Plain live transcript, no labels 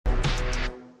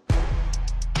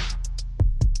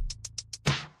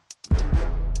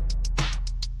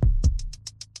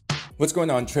What's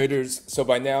going on, traders? So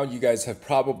by now you guys have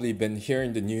probably been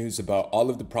hearing the news about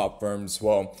all of the prop firms.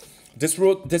 Well,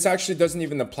 this actually doesn't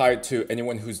even apply to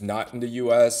anyone who's not in the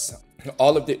US.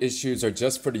 All of the issues are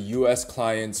just for the US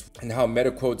clients and how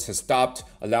MetaQuotes has stopped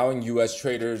allowing US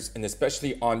traders and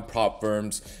especially on prop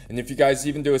firms. And if you guys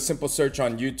even do a simple search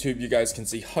on YouTube, you guys can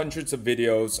see hundreds of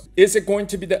videos. Is it going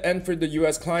to be the end for the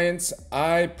US clients?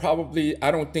 I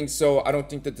don't think so. I don't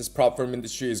think that this prop firm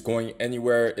industry is going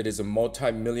anywhere. It is a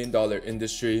multi-million-dollar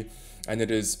industry, and it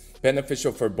is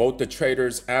beneficial for both the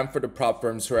traders and for the prop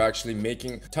firms who are actually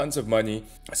making tons of money.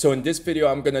 So in this video,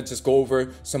 I'm gonna just go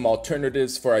over some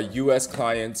alternatives for our US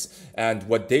clients and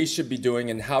what they should be doing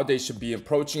and how they should be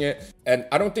approaching it. And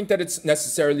I don't think that it's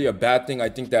necessarily a bad thing. I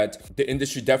think that the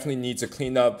industry definitely needs a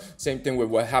cleanup. Same thing with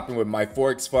what happened with my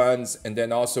Forex funds and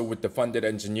then also with the funded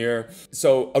engineer.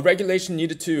 So a regulation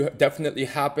needed to definitely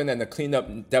happen and a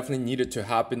cleanup definitely needed to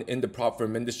happen in the prop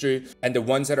firm industry. And the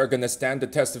ones that are gonna stand the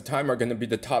test of time are gonna be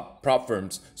the top prop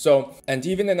firms. So, and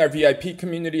even in our VIP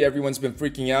community, everyone's been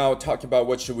freaking out, talking about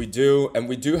what should we do. And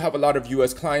we do have a lot of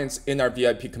US clients in our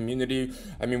VIP community.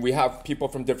 I mean, we have people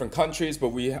from different countries, but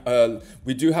we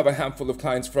do have a handful of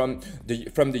clients from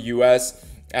the US.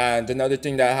 And another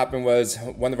thing that happened was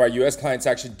one of our US clients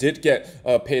actually did get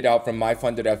paid out from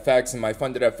MyFundedFX, and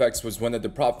MyFundedFX was one of the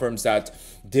prop firms that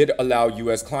did allow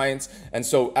US clients. And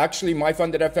so actually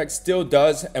MyFundedFX still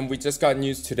does, and we just got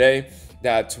news today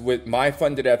that with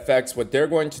MyFundedFX, what they're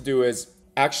going to do is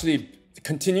actually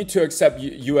continue to accept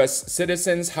US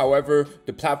citizens. However,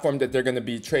 the platform that they're going to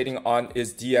be trading on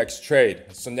is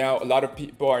DXtrade. So now a lot of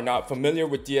people are not familiar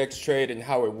with DXtrade and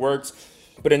how it works.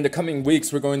 But in the coming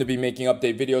weeks, we're going to be making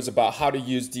update videos about how to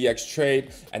use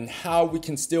DXtrade and how we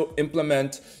can still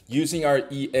implement using our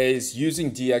EAs,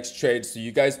 using DXtrade. So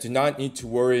you guys do not need to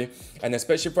worry. And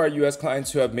especially for our US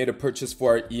clients who have made a purchase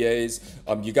for our EAs,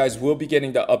 you guys will be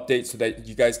getting the update so that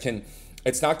you guys can,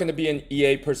 it's not going to be an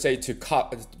EA per se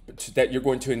that you're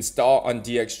going to install on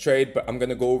DXtrade, but I'm going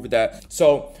to go over that.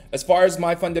 So as far as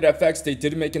MyFundedFX, they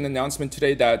did make an announcement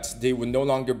today that they will no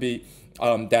longer be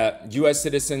that US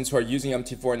citizens who are using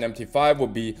MT4 and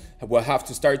MT5 will have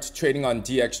to start trading on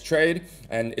DXtrade,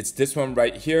 and it's this one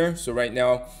right here. So right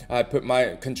now I put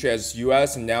my country as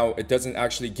US, and now it doesn't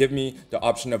actually give me the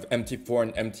option of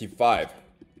MT4 and MT5.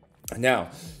 Now,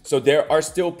 so there are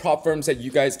still prop firms that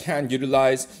you guys can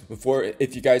utilize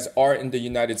if you guys are in the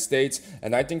United States.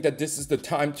 And I think that this is the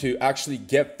time to actually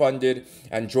get funded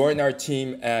and join our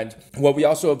team. And what we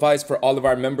also advise for all of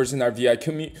our members in our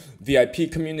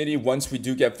VIP community, once we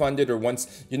do get funded, or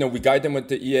once, you know, we guide them with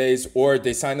the EAs, or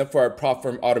they sign up for our prop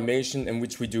firm automation in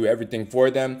which we do everything for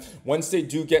them. Once they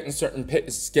do get certain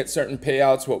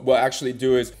payouts, what we'll actually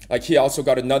do is, like, he also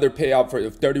got another payout for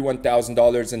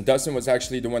 $31,000, and Dustin was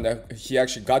actually the one that he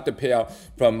actually got the payout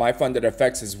from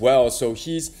MyFundedFX as well. So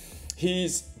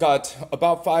he's got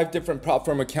about 5 different prop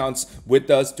firm accounts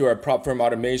with us through our prop firm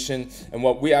automation. And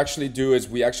what we actually do is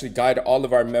we actually guide all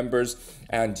of our members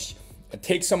and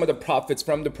take some of the profits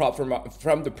from the prop firm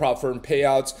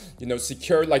payouts, you know,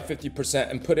 secure like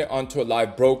 50% and put it onto a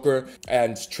live broker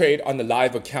and trade on the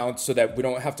live account, so that we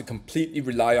don't have to completely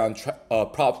rely on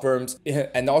prop firms,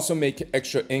 and also make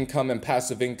extra income and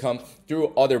passive income through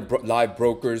other live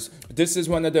brokers. This is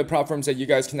one of the prop firms that you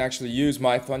guys can actually use,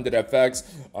 MyFundedFX.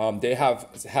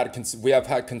 We have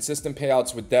had consistent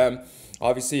payouts with them.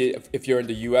 Obviously, if you're in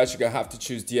the US, you're gonna have to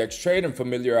choose DXtrade and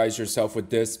familiarize yourself with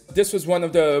this. This was one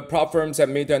of the prop firms that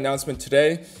made the announcement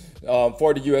today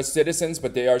for the US citizens,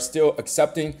 but they are still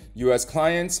accepting US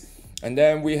clients. And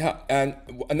then and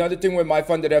another thing with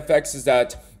MyFundedFX is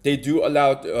that they do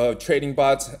allow trading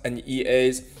bots and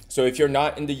EAs. So if you're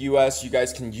not in the US, you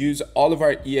guys can use all of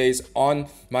our EAs on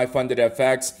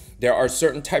MyFundedFX. There are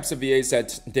certain types of EAs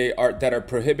that are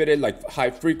prohibited, like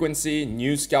high frequency,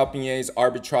 new scalping EAs,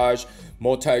 arbitrage,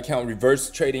 multi-account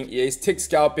reverse trading EAs, tick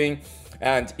scalping,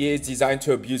 and EAs designed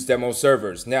to abuse demo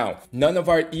servers. Now, none of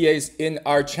our EAs in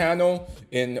our channel,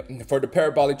 for the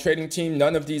Parabolic Trading Team,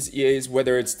 none of these EAs,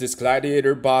 whether it's this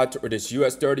Gladiator bot or this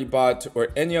US30 bot or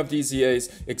any of these EAs,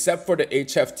 except for the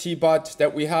HFT bot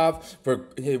that we have, for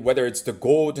whether it's the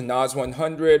Gold, NAS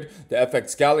 100, the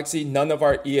FX Galaxy, none of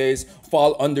our EAs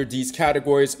fall under these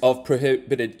categories of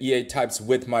prohibited EA types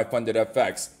with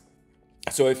MyFundedFX.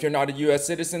 So if you're not a US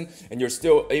citizen and you're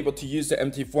still able to use the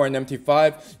MT4 and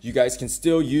MT5, you guys can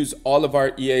still use all of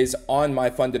our EAs on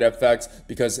MyFundedFX,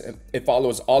 because it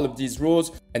follows all of these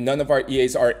rules, and none of our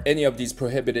EAs are any of these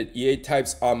prohibited EA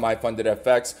types on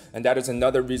MyFundedFX. And that is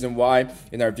another reason why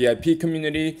in our VIP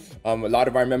community, a lot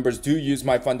of our members do use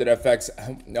MyFundedFX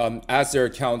as their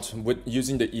account with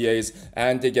using the EAs,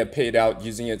 and they get paid out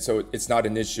using it, so it's not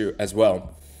an issue as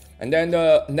well. And then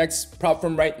the next prop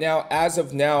firm right now, as of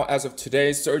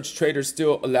today, Surge Trader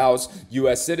still allows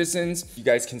US citizens. You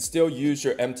guys can still use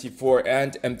your MT4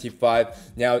 and MT5.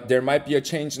 Now, there might be a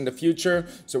change in the future,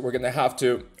 so we're gonna have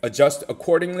to adjust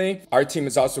accordingly. Our team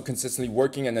is also consistently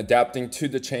working and adapting to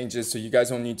the changes, so you guys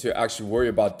don't need to actually worry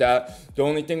about that. The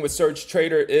only thing with Surge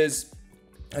Trader is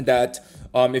that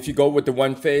if you go with the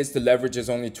one phase, the leverage is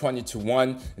only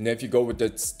 20-1, and if you go with the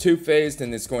two phase,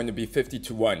 then it's going to be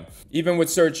 50-1. Even with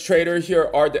Surge Trader, here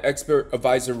are the expert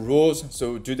advisor rules.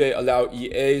 So do they allow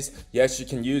EAs? Yes, you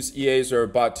can use EAs or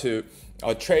about to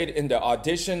trade in the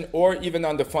audition or even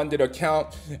on the funded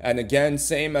account. And again,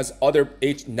 same as other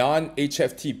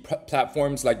non-HFT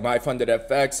platforms like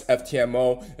MyFundedFX,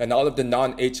 FTMO, and all of the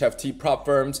non-HFT prop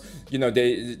firms, you know,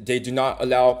 they do not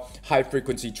allow high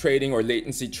frequency trading or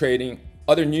latency trading.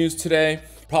 Other news today,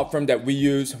 prop firm that we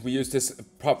use this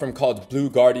prop firm called Blue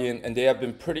Guardian, and they have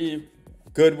been pretty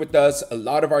good with us. A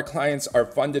lot of our clients are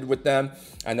funded with them,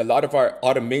 and a lot of our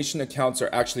automation accounts are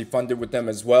actually funded with them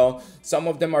as well. Some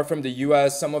of them are from the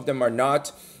US, some of them are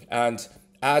not. And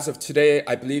as of today,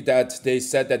 I believe that they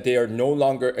said that they are no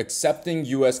longer accepting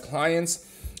US clients.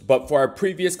 But for our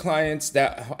previous clients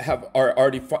that are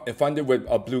already funded with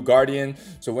a Blue Guardian,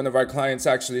 so one of our clients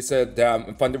actually said that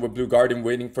I'm funded with Blue Guardian,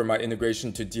 waiting for my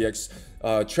integration to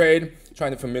DXtrade,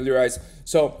 trying to familiarize.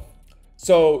 So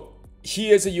he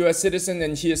is a US citizen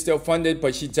and he is still funded,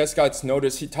 but he just got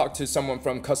notice. He talked to someone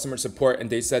from customer support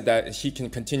and they said that he can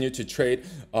continue to trade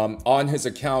on his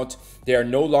account. They are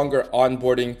no longer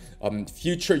onboarding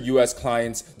future US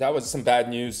clients. That was some bad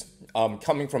news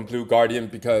coming from Blue Guardian,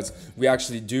 because we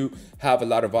actually do have a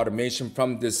lot of automation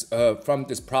from this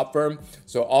prop firm.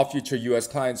 So all future US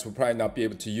clients will probably not be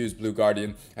able to use Blue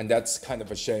Guardian, and that's kind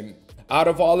of a shame. Out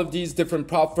of all of these different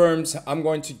prop firms, I'm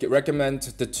going to recommend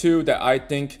the two that I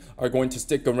think are going to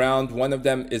stick around. One of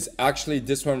them is actually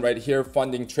this one right here,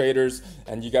 Funding Traders,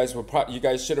 and you guys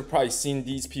should have probably seen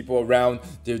these people around.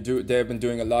 They have been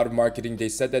doing a lot of marketing. They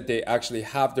said that they actually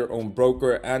have their own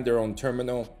broker and their own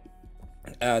terminal.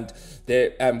 And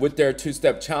with their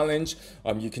two-step challenge,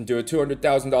 you can do a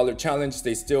 $200,000 challenge.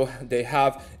 They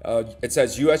have it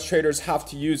says US traders have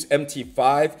to use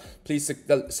MT5. Please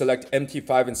select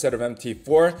MT5 instead of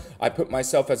MT4. I put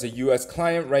myself as a US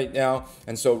client right now,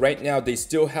 and so right now they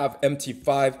still have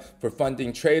MT5 for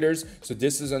funding traders. So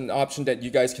this is an option that you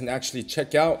guys can actually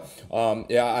check out.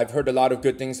 Yeah, I've heard a lot of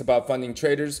good things about funding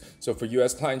traders. So for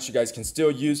US clients, you guys can still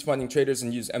use funding traders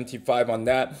and use MT5 on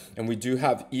that. And we do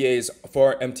have EAs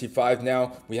for MT5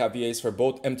 now. We have EAs for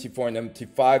both MT4 and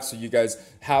MT5, so you guys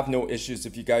have no issues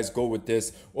if you guys go with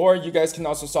this. Or you guys can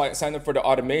also sign up for the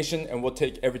automation, and we'll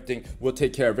take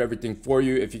care of everything for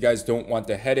you if you guys don't want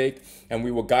the headache. And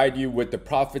we will guide you with the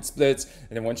profit splits.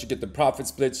 And then once you get the profit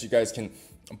splits, you guys can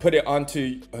put it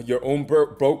onto your own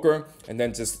broker and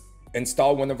then just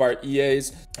install one of our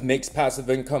EAs, makes passive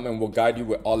income, and we'll guide you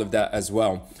with all of that as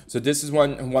well. So this is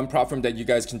one prop firm that you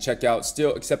guys can check out.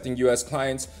 Still accepting US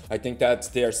clients. I think that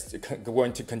they're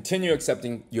going to continue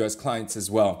accepting US clients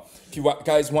as well. If you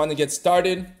guys want to get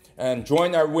started and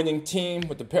join our winning team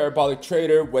with the Parabolic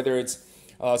Trader, whether it's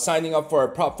signing up for our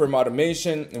prop firm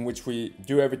automation, in which we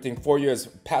do everything for you, as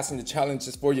passing the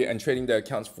challenges for you and trading the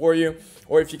accounts for you,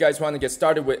 or if you guys want to get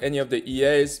started with any of the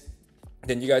EAs,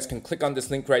 then you guys can click on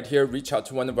this link right here, reach out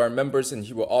to one of our members, and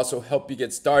he will also help you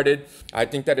get started. I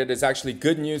think that it is actually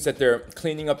good news that they're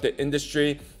cleaning up the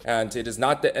industry, and it is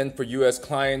not the end for US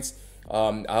clients.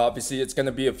 Obviously, it's going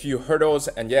to be a few hurdles,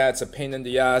 and yeah, it's a pain in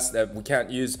the ass that we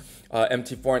can't use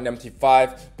MT4 and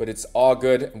MT5, but it's all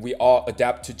good. We all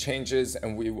adapt to changes,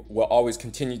 and we will always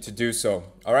continue to do so.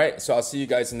 All right, so I'll see you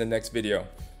guys in the next video.